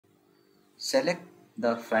Select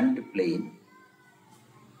the front plane,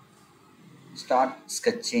 start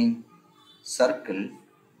sketching circle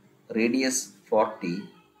radius 40,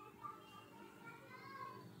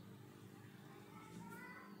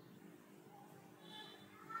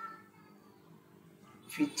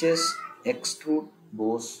 features extrude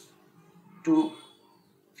boss to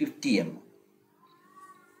 50 mm.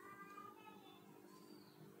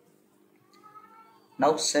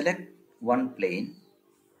 Now select one plane,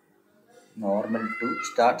 normal to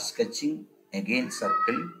start sketching again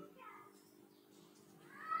circle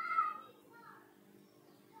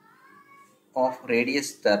of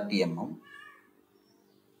radius 30 mm.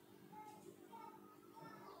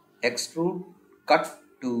 Extrude cut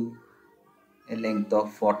to a length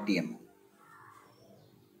of 40 mm.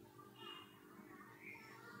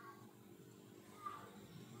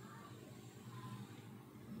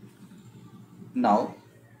 Now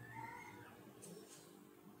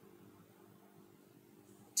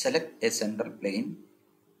select a center plane,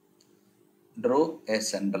 draw a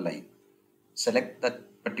center line. Select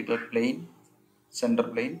that particular plane, center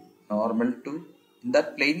plane, normal to. In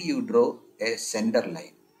that plane you draw a center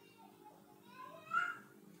line.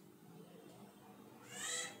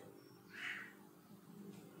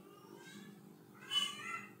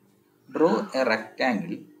 Draw a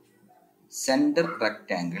rectangle, center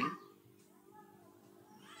rectangle,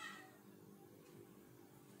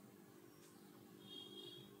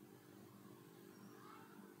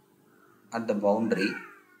 at the boundary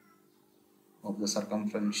of the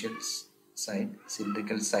circumferential side,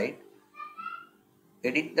 cylindrical side.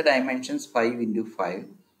 Edit the dimensions 5 into 5.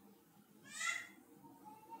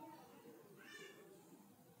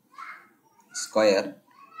 Square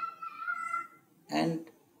and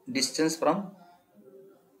distance from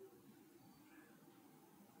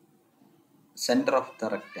center of the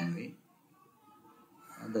rectangle,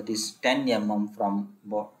 that is 10 mm from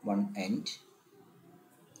one end.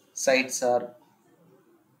 Sides are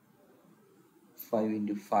 5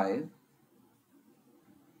 into 5.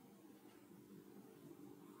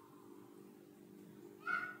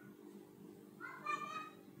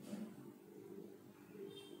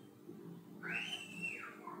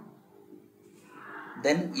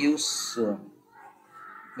 Then use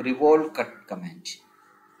revolve cut command.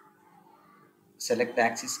 Select the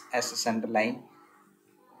axis as a center line,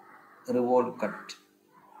 revolve cut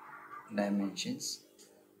dimensions.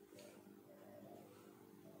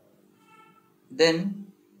 Then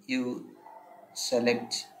you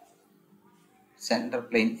select center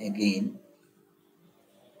plane again.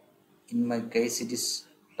 In my case it is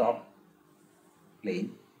top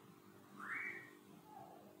plane.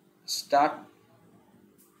 Start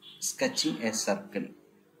sketching a circle.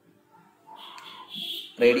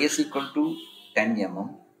 Radius equal to 10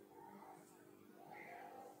 mm.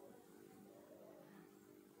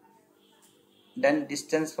 Then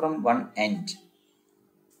distance from one end.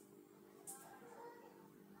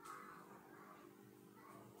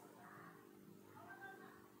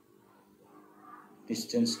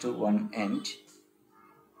 Distance to one end.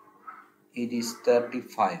 It is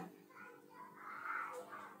 35.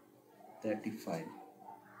 35.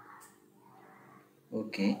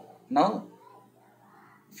 Okay. Now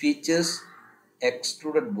features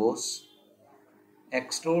extruded boss.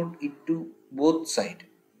 Extrude it to both sides.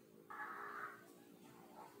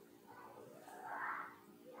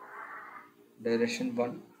 Direction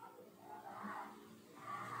 1.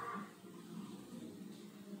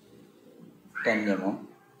 Mm.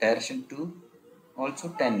 Direction 2 also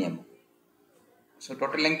 10 mm. So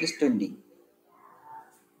total length is 20.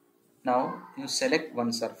 Now you select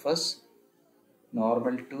one surface,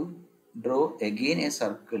 normal to, draw again a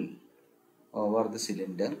circle over the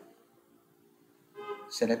cylinder.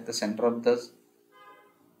 Select the center of the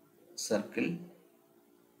circle,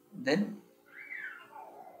 then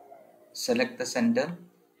select the center,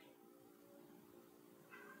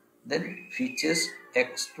 then features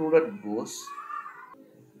extruded boss,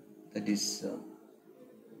 that is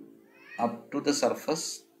up to the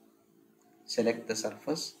surface. Select the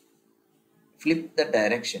surface, flip the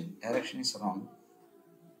direction is wrong,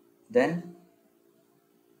 then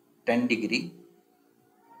 10 degree,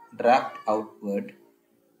 draft outward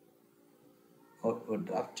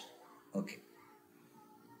draft. Okay.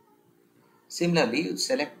 Similarly, you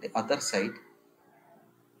select the other side,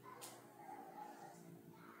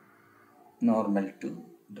 normal to,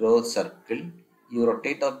 draw circle. You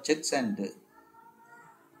rotate objects and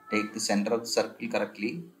take the center of the circle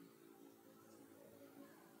correctly.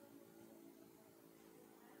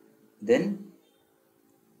 Then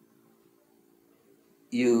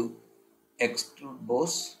you extrude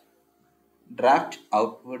boss, draft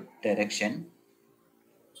outward direction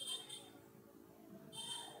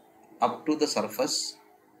up to the surface,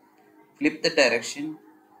 flip the direction,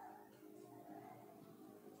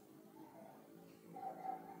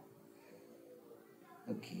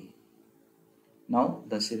 okay. Now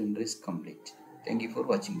the cylinder is complete. Thank you for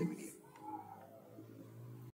watching the video.